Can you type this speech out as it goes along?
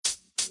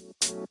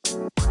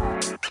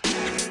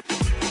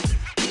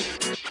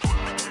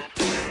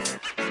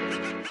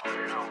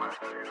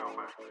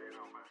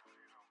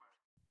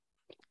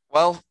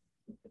Well,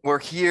 we're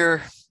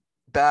here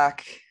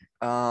back.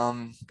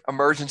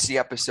 Emergency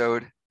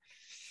episode.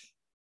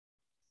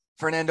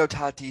 Fernando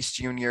Tatis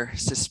Jr.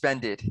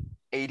 suspended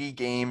 80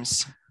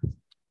 games.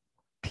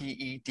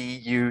 PED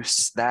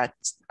use. That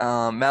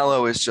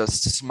Mello is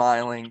just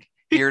smiling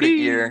ear to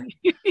ear.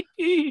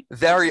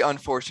 Very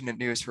unfortunate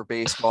news for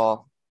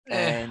baseball.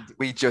 And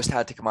we just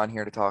had to come on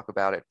here to talk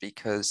about it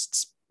because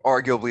it's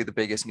arguably the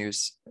biggest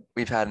news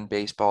we've had in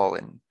baseball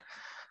in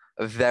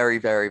a very,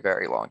 very,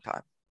 very long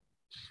time.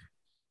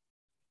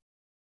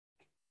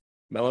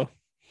 Mello,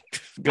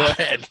 go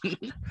ahead.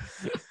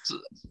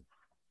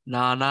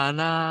 Na na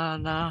na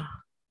na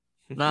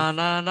na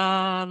na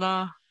na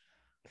na.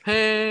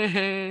 Hey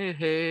hey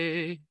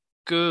hey.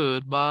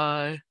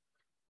 Goodbye.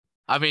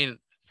 I mean,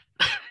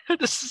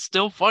 this is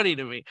still funny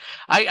to me.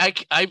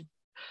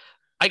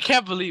 I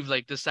can't believe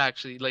this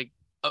actually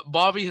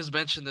Bobby has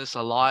mentioned this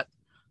a lot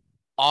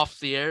off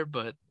the air,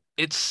 but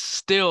it's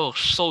still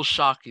so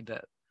shocking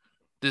that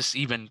this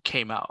even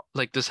came out.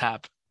 This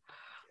happened.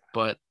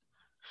 But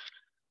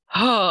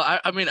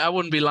I mean, I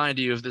wouldn't be lying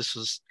to you if this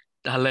was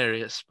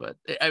hilarious, but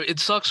it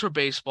sucks for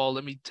baseball.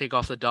 Let me take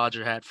off the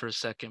Dodger hat for a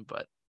second,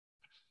 but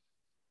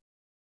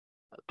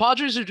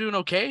Padres are doing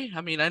okay. I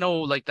mean, I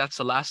know that's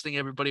the last thing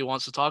everybody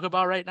wants to talk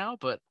about right now,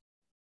 but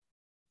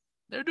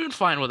they're doing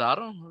fine without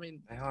him. I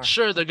mean,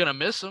 sure, they're gonna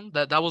miss him.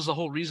 That was the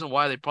whole reason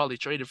why they probably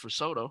traded for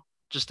Soto,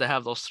 just to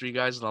have those three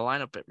guys in the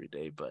lineup every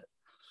day. But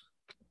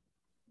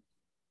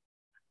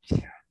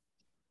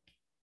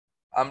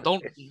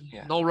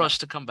no rush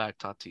to come back,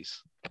 Tatis.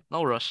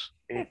 No rush.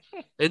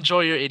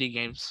 Enjoy your 80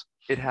 games.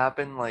 It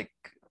happened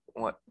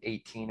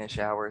 18-ish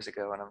hours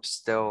ago, and I'm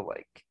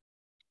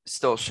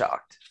still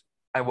shocked.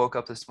 I woke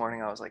up this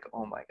morning, I was like,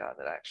 oh my God,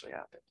 that actually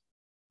happened.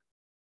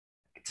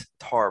 It's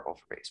horrible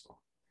for baseball.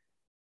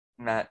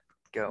 Matt,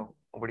 go.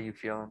 What are you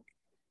feeling?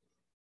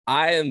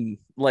 I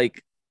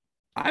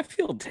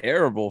feel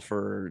terrible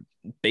for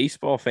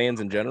baseball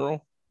fans in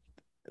general.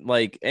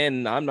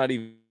 And I'm not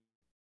even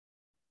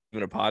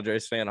a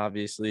Padres fan,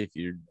 obviously, if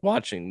you're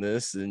watching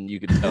this and you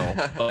could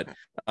tell. But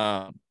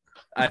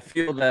I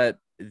feel that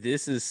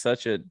this is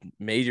such a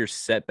major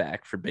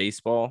setback for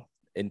baseball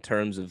in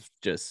terms of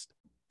just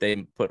they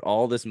put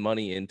all this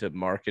money into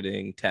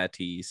marketing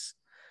Tatis,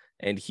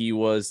 and he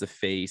was the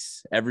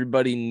face.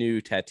 Everybody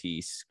knew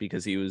Tatis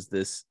because he was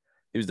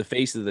the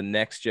face of the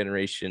next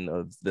generation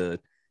of the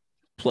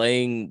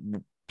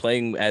playing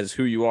as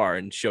who you are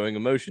and showing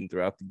emotion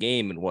throughout the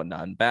game and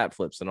whatnot, and bat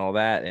flips and all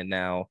that. And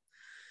now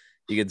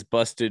he gets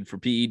busted for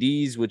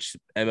PEDs, which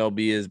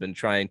MLB has been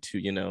trying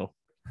to,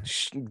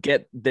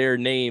 get their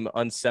name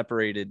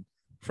unseparated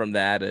from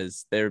that,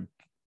 as they're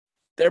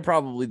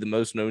probably the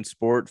most known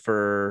sport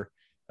for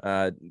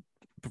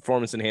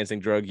performance enhancing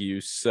drug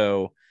use.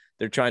 So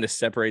they're trying to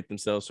separate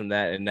themselves from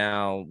that. And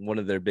now one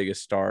of their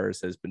biggest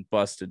stars has been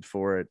busted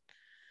for it.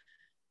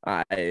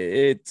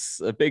 It's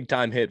a big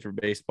time hit for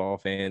baseball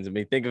fans. I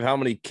mean, think of how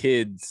many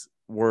kids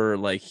were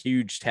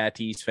huge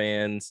Tatis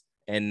fans.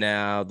 And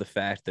now the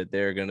fact that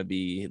they're going to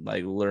be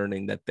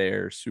learning that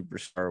their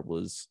superstar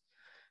was,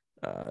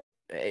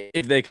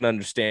 if they can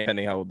understand,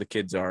 depending how old the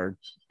kids are,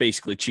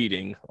 basically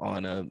cheating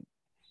on a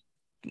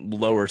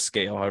lower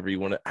scale,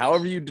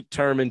 however you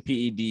determine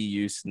PED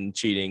use and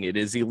cheating, it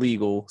is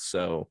illegal.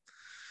 So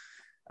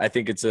I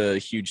think it's a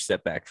huge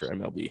setback for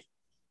MLB.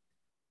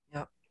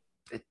 Yep.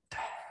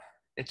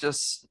 It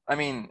just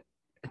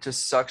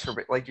sucks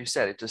for, like you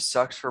said, it just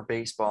sucks for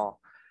baseball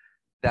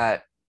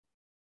that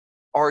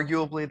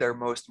arguably their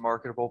most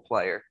marketable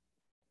player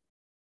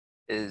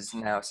is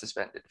now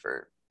suspended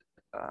for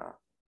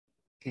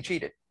he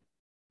cheated.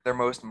 Their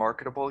most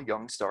marketable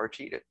young star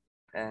cheated,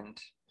 and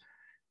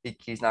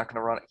he's not going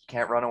to run. He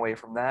can't run away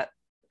from that,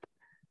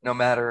 no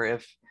matter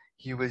if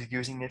he was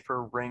using it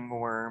for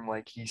ringworm,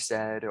 like he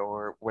said,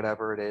 or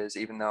whatever it is,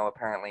 even though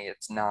apparently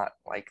it's not,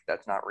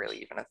 that's not really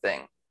even a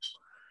thing.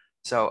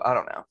 So I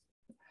don't know.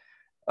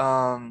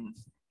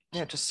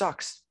 Yeah, it just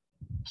sucks.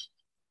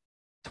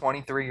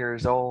 23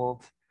 years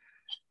old.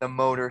 The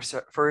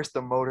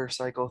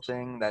motorcycle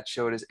thing that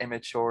showed his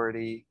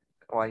immaturity.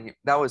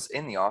 That was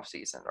in the off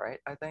season,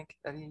 right? I think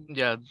that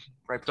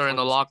right during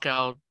the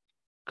lockout,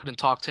 couldn't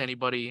talk to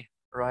anybody.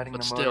 Riding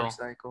the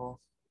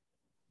motorcycle.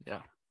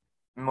 Yeah.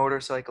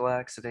 Motorcycle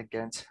accident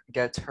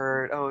gets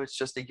hurt. Oh, it's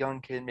just a young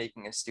kid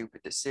making a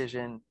stupid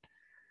decision.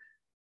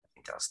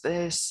 He does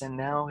this, and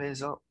now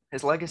his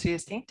legacy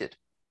is tainted.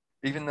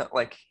 Even though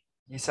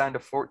he signed a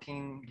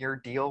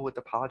 14-year deal with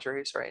the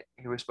Padres, right?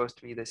 He was supposed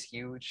to be this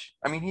huge.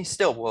 I mean, he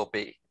still will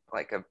be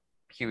a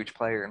huge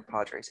player in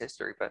Padres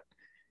history, but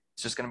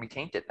it's just going to be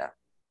tainted now.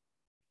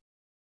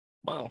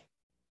 Wow.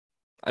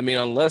 I mean,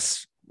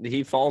 unless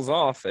he falls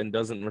off and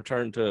doesn't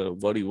return to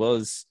what he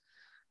was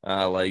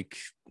in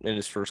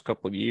his first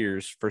couple of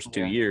years, first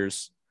 2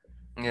 years.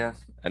 Yeah.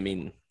 I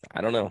mean,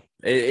 I don't know.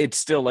 It's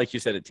still, like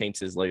you said, it taints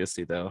his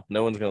legacy, though.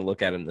 No one's going to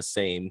look at him the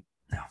same.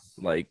 No.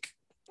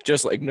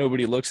 just like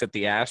nobody looks at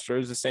the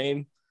Astros the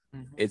same,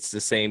 Mhm. it's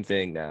the same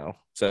thing now.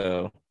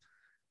 So,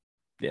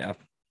 yeah.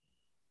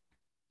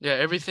 Yeah,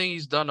 everything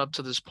he's done up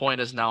to this point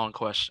is now in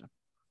question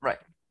Right.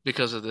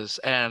 because of this.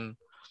 And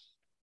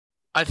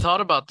I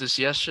thought about this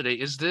yesterday.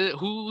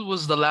 Who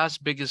was the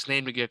last biggest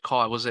name to get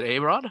caught? Was it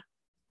A-Rod?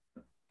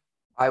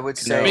 I would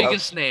say Cano.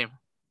 Biggest name.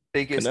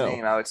 biggest Cano.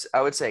 name.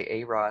 I would say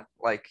A-Rod.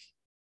 Like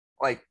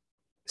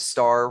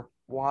star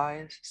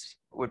wise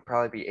would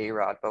probably be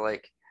A-Rod, but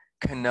like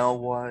Cano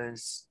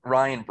was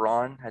Ryan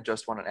Braun had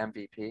just won an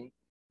MVP.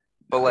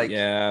 But like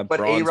Yeah, but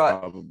Braun's A-Rod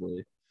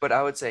probably. but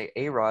I would say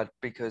A-Rod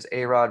because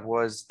A-Rod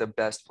was the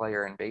best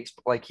player in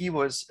baseball. Like he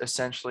was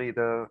essentially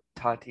the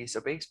Tatis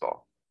of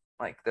baseball.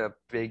 Like the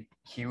big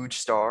huge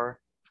star.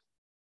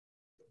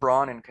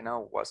 Braun and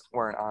Cano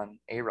weren't on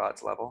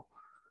A-Rod's level.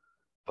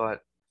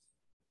 But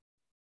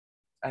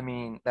I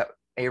mean that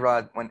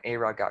A-Rod when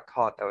A-Rod got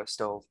caught, that was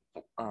still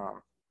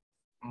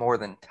more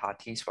than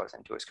Tatis was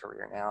into his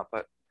career now,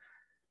 but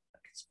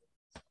it's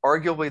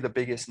arguably the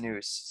biggest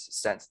news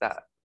since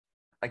that,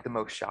 like the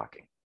most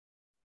shocking,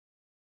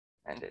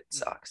 and it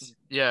sucks.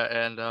 Yeah,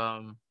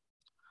 and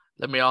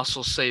let me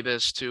also say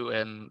this too.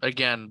 And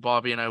again,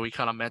 Bobby and I, we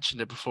kind of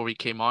mentioned it before we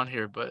came on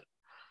here, but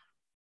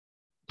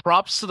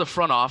props to the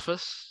front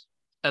office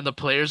and the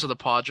players of the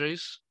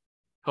Padres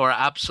who are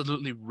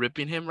absolutely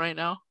ripping him right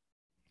now,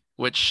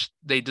 which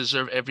they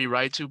deserve every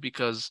right to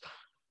because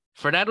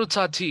Fernando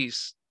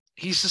Tatis,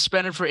 he's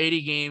suspended for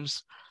 80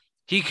 games.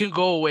 He can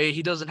go away.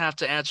 He doesn't have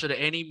to answer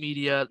to any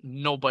media,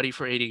 nobody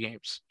for 80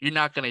 games. You're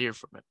not going to hear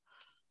from him.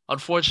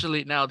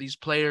 Unfortunately, now these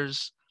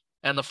players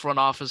and the front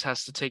office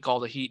has to take all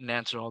the heat and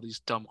answer all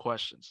these dumb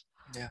questions.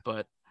 Yeah.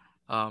 But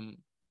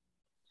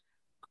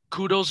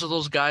kudos to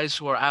those guys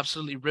who are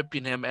absolutely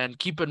ripping him. And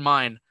keep in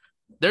mind,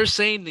 they're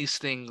saying these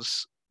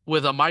things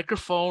with a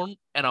microphone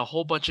and a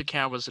whole bunch of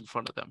cameras in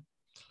front of them.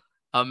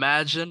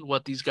 Imagine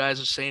what these guys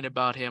are saying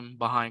about him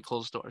behind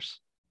closed doors.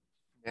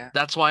 Yeah.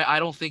 That's why I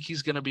don't think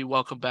he's going to be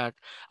welcome back.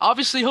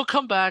 Obviously, he'll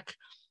come back.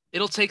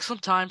 It'll take some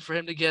time for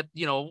him to get,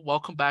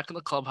 welcome back in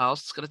the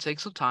clubhouse. It's going to take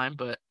some time,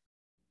 but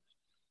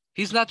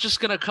he's not just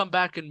going to come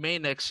back in May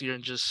next year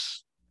and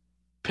just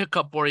pick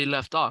up where he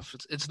left off.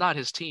 It's not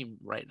his team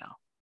right now.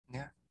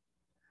 Yeah.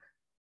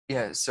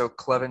 Yeah. So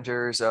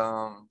Clevenger's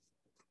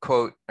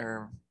quote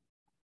or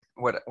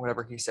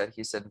whatever he said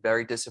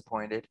very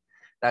disappointed.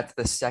 That's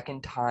the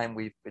second time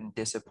we've been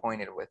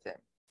disappointed with him.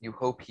 You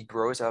hope he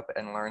grows up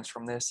and learns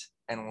from this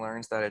and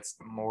learns that it's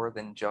more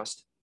than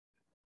just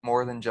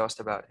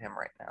about him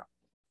right now,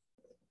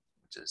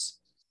 which is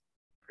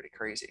pretty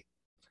crazy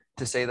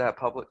to say that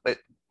public. But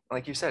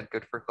like you said,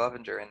 good for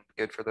Clevenger and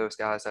good for those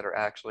guys that are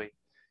actually,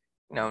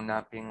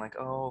 not being like,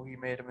 oh, he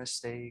made a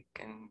mistake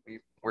and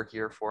we're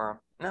here for him.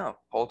 No,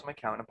 hold him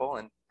accountable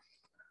and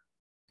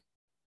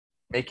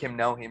make him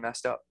know he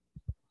messed up.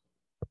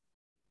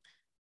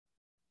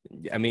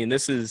 I mean,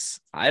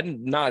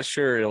 I'm not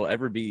sure it'll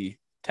ever be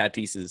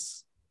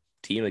Tatis's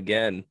team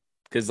again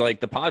because, like,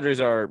 the Padres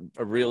are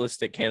a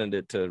realistic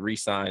candidate to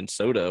re-sign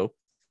Soto.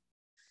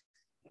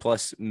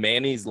 Plus,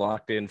 Manny's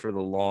locked in for the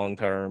long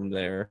term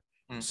there.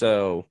 Mm-hmm.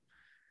 So,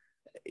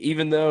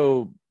 even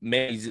though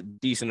Manny's a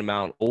decent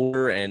amount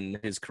older and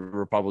his career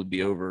will probably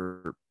be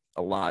over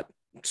a lot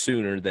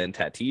sooner than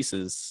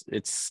Tatis's,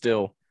 it's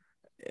still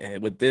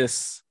with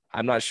this.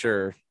 I'm not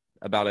sure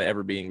about it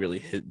ever being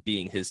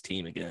being his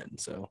team again.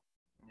 So,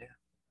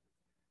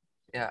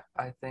 yeah,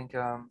 I think.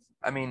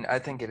 I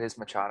think it is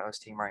Machado's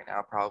team right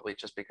now, probably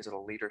just because of the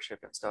leadership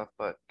and stuff.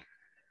 But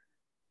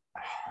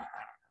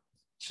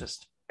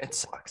it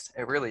sucks.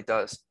 It really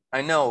does.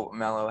 I know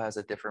Mello has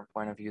a different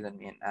point of view than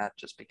me and Matt,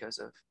 just because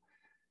of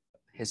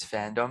his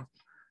fandom,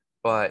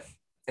 but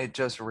it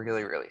just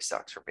really, really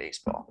sucks for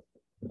baseball.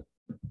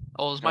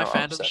 Oh, is my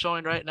fandom upset.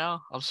 showing right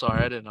now? I'm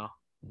sorry, I didn't know.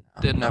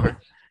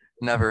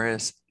 Never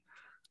is.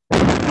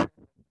 The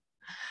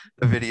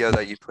video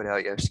that you put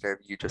out yesterday of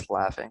you just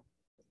laughing.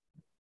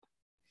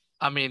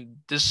 I mean,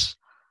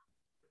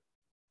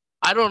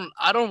 I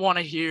don't want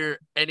to hear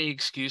any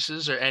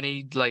excuses or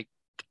any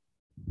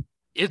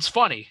it's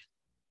funny.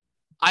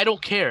 I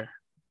don't care.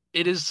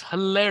 It is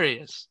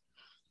hilarious.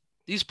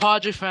 These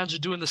Padre fans are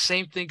doing the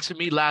same thing to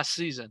me last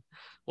season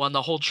when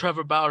the whole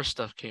Trevor Bauer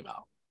stuff came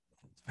out.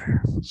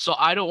 So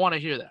I don't want to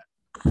hear that.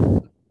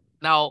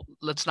 Now,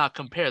 let's not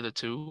compare the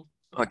two.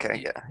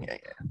 Okay, yeah.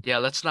 Yeah,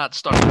 let's not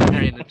start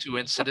comparing the two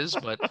incidents,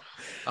 but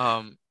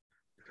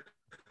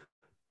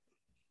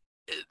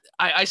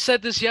I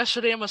said this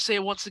yesterday. I'm going to say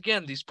it once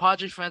again. These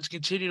Padre fans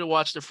continue to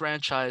watch the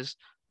franchise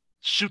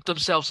shoot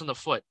themselves in the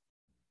foot.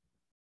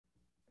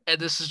 And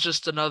this is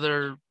just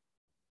another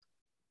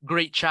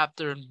great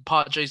chapter in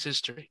Padres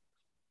history.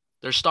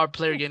 Their star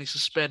player getting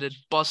suspended,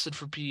 busted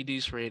for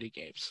PEDs for 80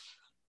 games.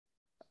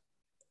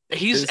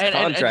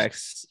 The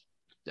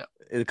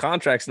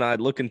contract's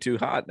not looking too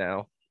hot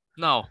now.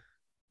 No.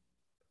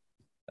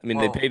 I mean,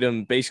 they paid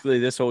him basically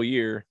this whole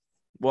year.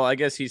 Well, I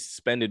guess he's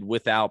suspended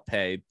without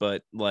pay,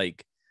 but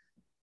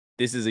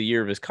this is a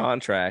year of his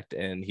contract,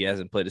 and he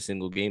hasn't played a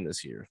single game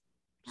this year.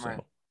 So. Right.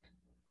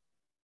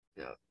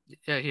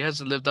 Yeah, he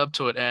hasn't lived up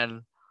to it,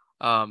 and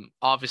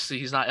Obviously,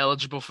 he's not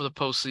eligible for the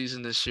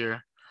postseason this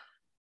year.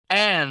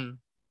 And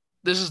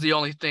this is the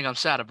only thing I'm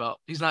sad about.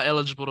 He's not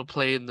eligible to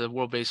play in the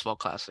World Baseball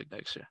Classic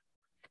next year.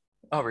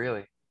 Oh,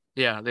 really?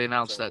 Yeah, they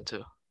announced that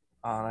too.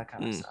 Oh, that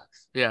kind of Mm.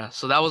 sucks. Yeah,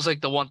 so that was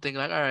like the one thing.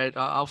 Like, all right,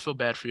 I'll feel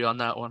bad for you on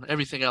that one.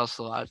 Everything else,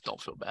 though, I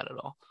don't feel bad at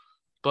all.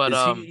 But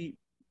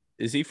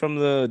Is he from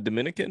the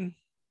Dominican?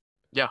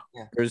 yeah,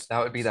 Yeah, Or is, that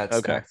would be that okay.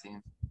 stacked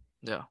team.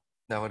 yeah.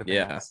 That would have been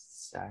Yeah. that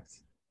stacked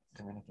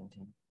Dominican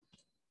team.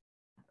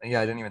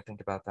 Yeah, I didn't even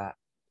think about that.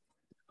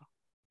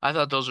 I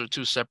thought those were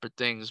two separate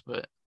things,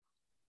 but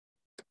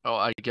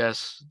I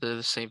guess they're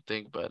the same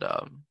thing. But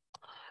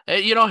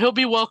he'll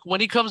be welcome when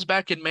he comes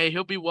back in May.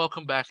 He'll be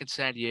welcome back in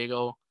San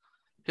Diego.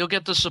 He'll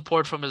get the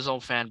support from his own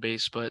fan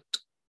base, but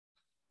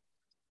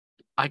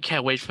I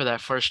can't wait for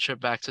that first trip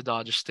back to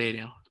Dodger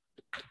Stadium.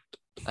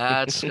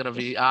 That's gonna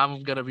be.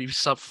 I'm gonna be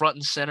front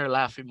and center,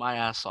 laughing my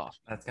ass off.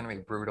 That's gonna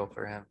be brutal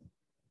for him.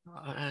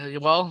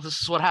 Well,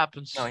 this is what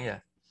happens. Oh yeah.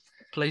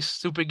 Play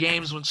stupid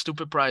games, win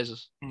stupid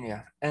prizes.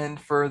 Yeah, and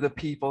for the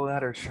people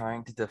that are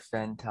trying to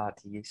defend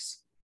Tatis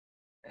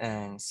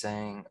and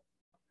saying,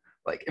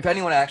 like, if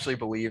anyone actually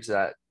believes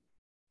that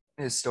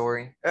his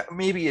story,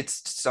 maybe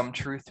it's some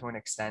truth to an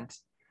extent.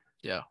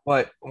 Yeah.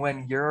 But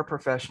when you're a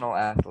professional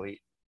athlete,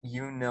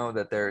 you know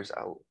that there's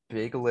a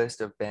big list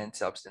of banned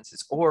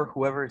substances, or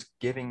whoever is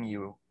giving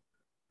you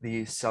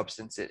these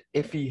substances,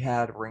 if he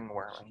had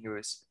ringworm and he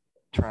was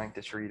trying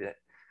to treat it,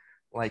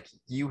 like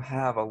you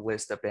have a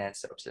list of banned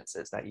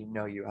substances that you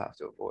know you have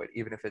to avoid,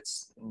 even if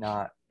it's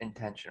not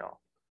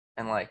intentional.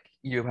 And like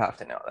you have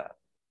to know that.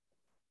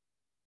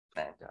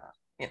 And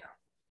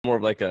More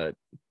of like a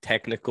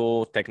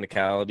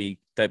technicality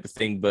type of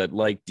thing, but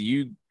like, do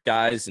you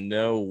guys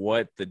know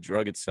what the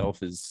drug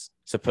itself is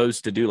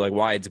supposed to do? Like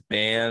why it's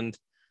banned?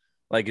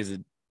 Like, is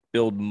it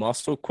build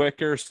muscle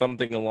quicker,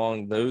 something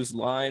along those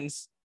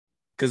lines?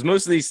 Because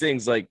most of these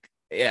things, like,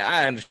 yeah,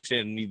 I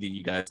understand neither of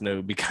you guys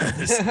know because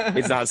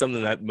it's not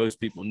something that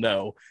most people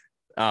know.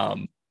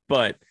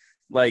 But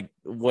like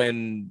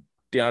when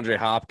DeAndre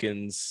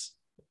Hopkins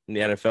in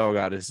the NFL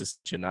got his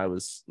decision, I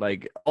was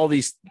like, all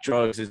these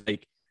drugs is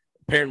like,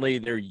 apparently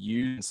they're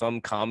used in some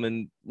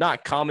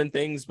not common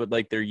things, but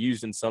like they're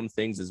used in some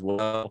things as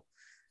well.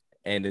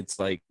 And it's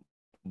like,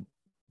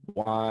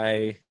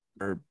 why?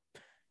 Or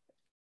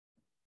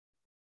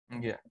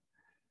yeah,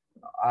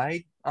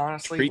 I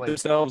honestly treat like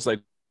themselves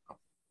like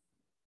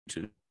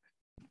to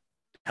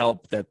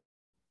help that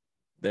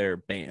they're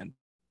banned.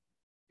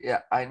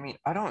 yeah, I mean,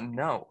 I don't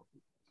know.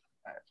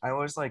 I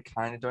was like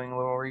kind of doing a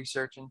little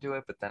research into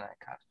it, but then I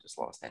kind of just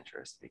lost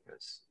interest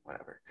because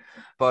whatever.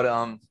 But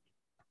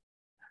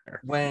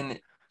when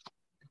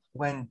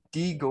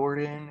D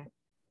Gordon,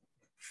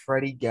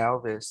 Freddie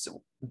Galvis,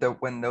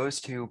 when those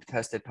two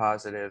tested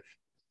positive,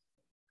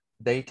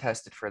 they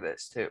tested for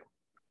this too.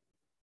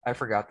 I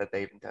forgot that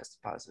they even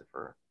tested positive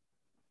for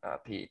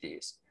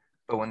PEDs,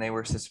 but when they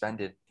were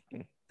suspended,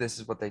 this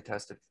is what they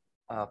tested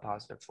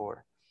positive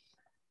for.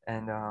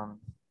 And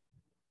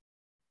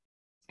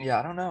yeah,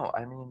 I don't know.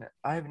 I mean,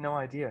 I have no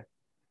idea.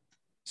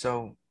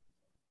 So,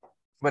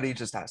 but he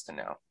just has to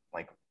know,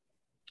 like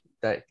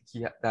that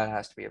that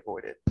has to be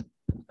avoided.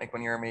 Like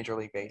when you're a major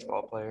league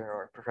baseball player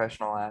or a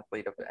professional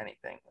athlete of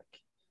anything,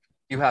 like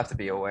you have to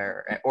be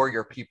aware, or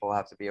your people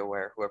have to be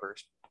aware.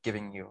 Whoever's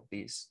giving you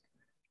these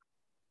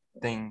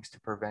things to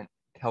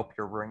help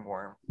your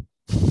ringworm,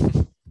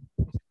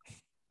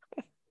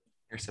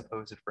 your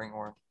supposed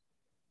ringworm.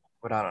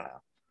 But I don't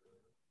know.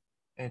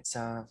 It's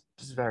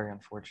just very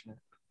unfortunate.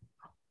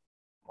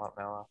 What,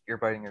 Mello? You're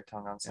biting your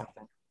tongue on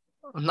something.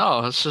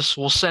 No, it's just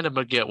we'll send him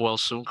a get well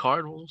soon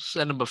card. We'll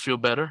send him a feel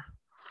better.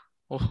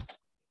 Well,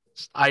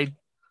 like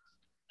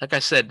I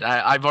said,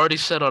 I've already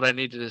said what I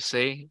needed to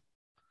say.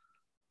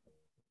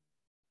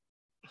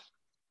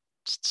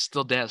 It's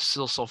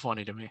still so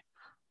funny to me.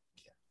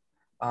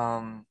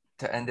 To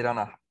end it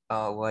on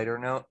a lighter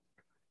note,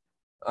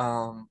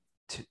 a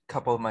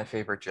couple of my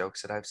favorite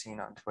jokes that I've seen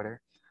on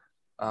Twitter.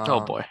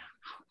 Oh boy.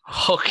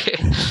 Okay.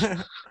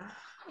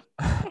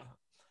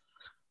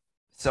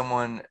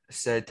 Someone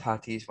said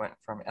Tatis went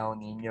from El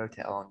Nino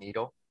to El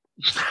Nido.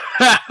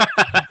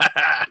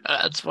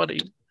 That's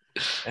funny.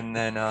 And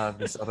then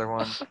this other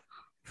one,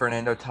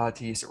 Fernando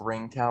Tatis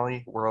ring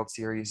tally, World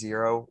Series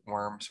 0,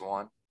 Worms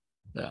 1.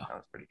 Yeah. That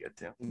was pretty good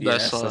too.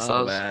 Yes, I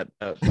saw that.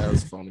 That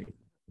was funny.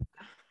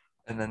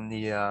 And then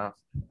the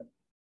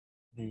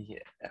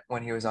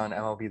when he was on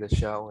MLB The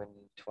Show in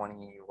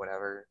 20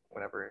 whatever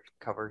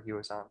cover he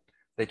was on,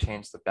 they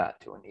changed the bat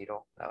to a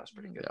needle. That was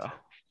pretty good Yeah.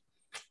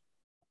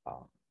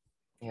 too.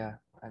 Yeah,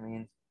 I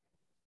mean,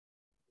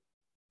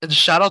 And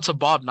shout out to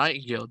Bob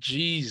Nightingale.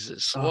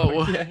 Jesus.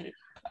 oh yeah,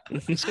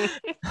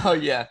 oh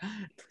yeah.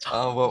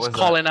 What was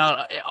calling that?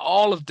 out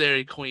all of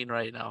Dairy Queen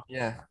right now.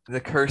 Yeah, the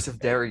curse of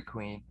Dairy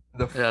Queen.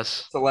 The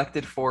Yes.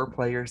 selected 4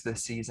 players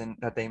this season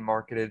that they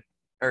marketed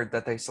or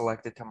that they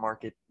selected to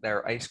market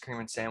their ice cream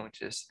and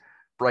sandwiches: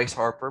 Bryce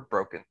Harper,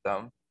 broken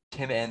thumb;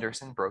 Tim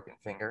Anderson, broken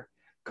finger;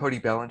 Cody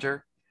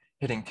Bellinger,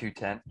 hitting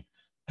 210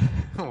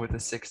 with a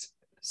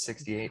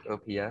 668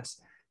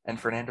 OPS; and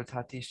Fernando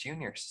Tatis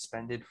Jr.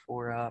 suspended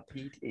for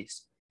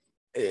PEDs.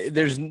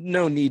 There's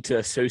no need to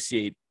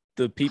associate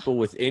the people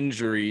with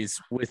injuries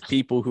with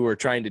people who are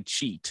trying to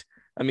cheat.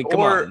 I mean, come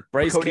Or on.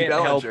 Bryce Cody can't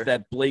help Bellinger.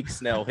 that Blake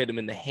Snell hit him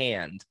in the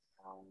hand.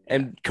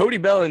 And Cody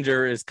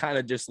Bellinger is kind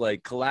of just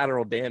like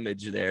collateral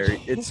damage there.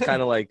 It's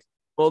kind of like,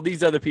 well,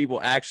 these other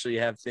people actually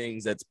have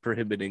things that's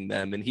prohibiting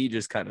them, and he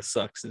just kind of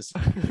sucks.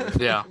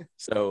 Yeah.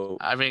 So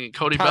I mean,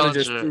 Cody kind of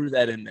Bellinger. just threw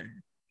that in there.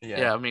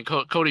 Yeah, I mean,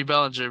 Cody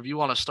Bellinger, if you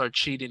want to start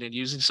cheating and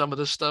using some of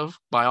this stuff,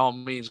 by all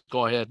means,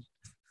 go ahead.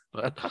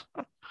 But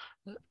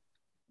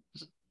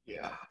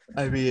yeah,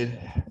 I mean,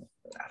 I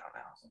don't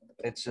know.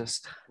 It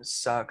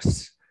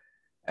sucks.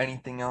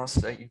 Anything else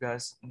that you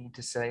guys need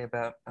to say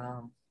about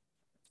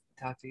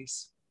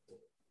Tatis?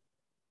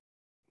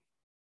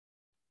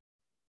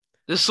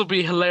 this will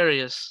be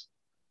hilarious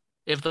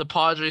if the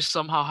Padres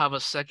somehow have a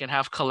second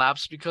half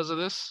collapse because of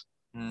this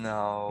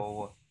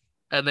No.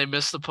 and they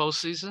miss the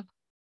postseason.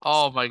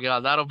 Oh my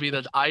God, that'll be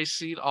the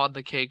icing on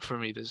the cake for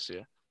me this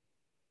year.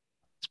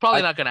 It's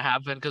probably not going to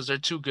happen because they're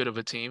too good of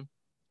a team.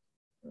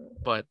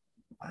 But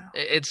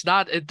it's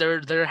not.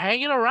 They're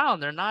hanging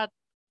around. They're not.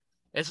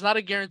 It's not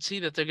a guarantee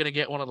that they're going to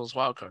get one of those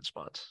wild card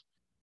spots.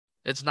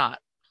 It's not.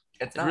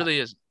 It's It not. really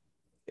isn't.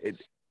 It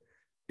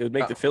would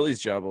make the Phillies'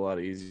 job a lot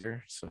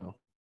easier. So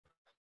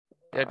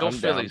Yeah, go I'm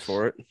Phillies. down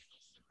for it.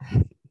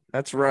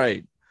 That's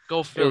right.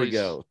 Go Here we Phillies.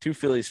 go. 2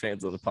 Phillies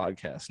fans on the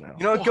podcast now.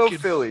 You know, go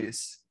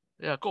Phillies.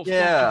 Yeah, go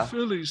Yeah. fucking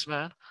Phillies,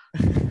 man.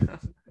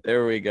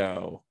 There we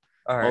go.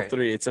 All right. All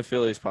 3. It's a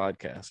Phillies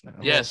podcast now.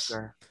 Yes.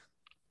 Sir.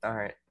 All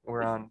right.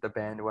 We're on the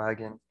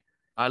bandwagon.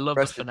 I love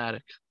Rest the of-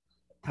 fanatic.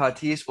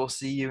 Tatis, we'll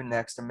see you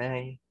next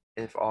May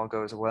if all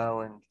goes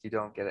well and you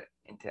don't get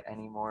into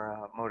any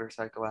more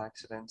motorcycle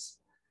accidents.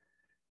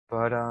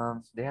 But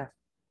yeah,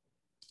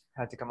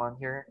 had to come on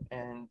here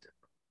and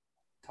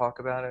talk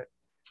about it.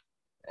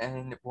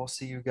 And we'll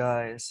see you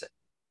guys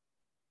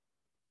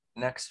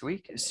next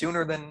week,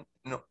 sooner than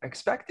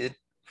expected,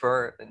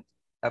 for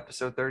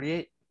episode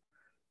 38.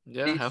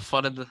 Yeah, Peace. have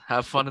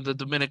fun in the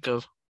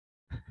Dominica.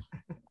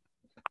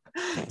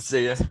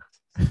 See ya.